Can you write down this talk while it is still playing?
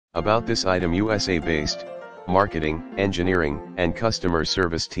About this item: USA-based, marketing, engineering, and customer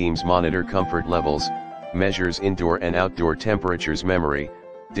service teams monitor comfort levels, measures indoor and outdoor temperatures, memory,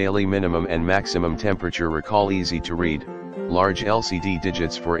 daily minimum and maximum temperature recall, easy to read, large LCD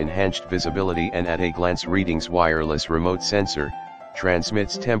digits for enhanced visibility and at-a-glance readings, wireless remote sensor,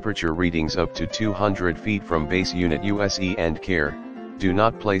 transmits temperature readings up to 200 feet from base unit. USE and care: do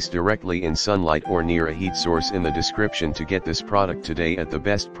not place directly in sunlight or near a heat source. In the description to get this product today at the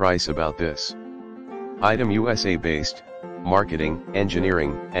best price. About this item: USA-based, marketing,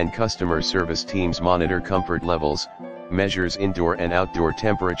 engineering, and customer service teams monitor comfort levels, measures indoor and outdoor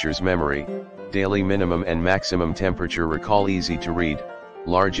temperatures, memory, daily minimum and maximum temperature recall, easy to read,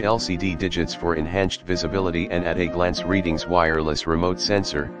 large LCD digits for enhanced visibility and at-a-glance readings, wireless remote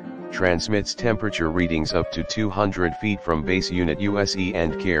sensor, transmits temperature readings up to 200 feet from base unit. USE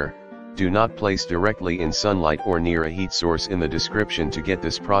and care: do not place directly in sunlight or near a heat source. In the description to get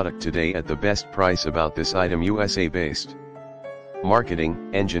this product today at the best price. About this item: USA-based, marketing,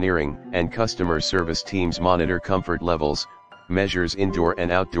 engineering, and customer service teams monitor comfort levels, measures indoor and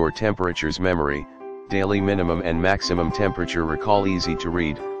outdoor temperatures, memory, daily minimum and maximum temperature recall, easy to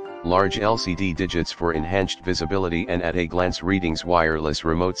read, large LCD digits for enhanced visibility and at-a-glance readings, wireless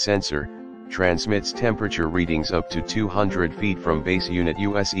remote sensor, transmits temperature readings up to 200 feet from base unit.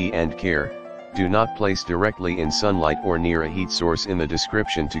 USE and care: do not place directly in sunlight or near a heat source. In the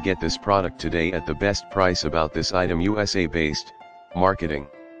description to get this product today at the best price. About this item: USA-based, marketing,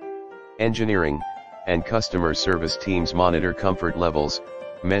 engineering, and customer service teams monitor comfort levels,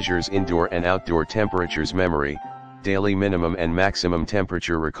 measures indoor and outdoor temperatures, memory, daily minimum and maximum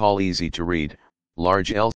temperature recall, easy to read, large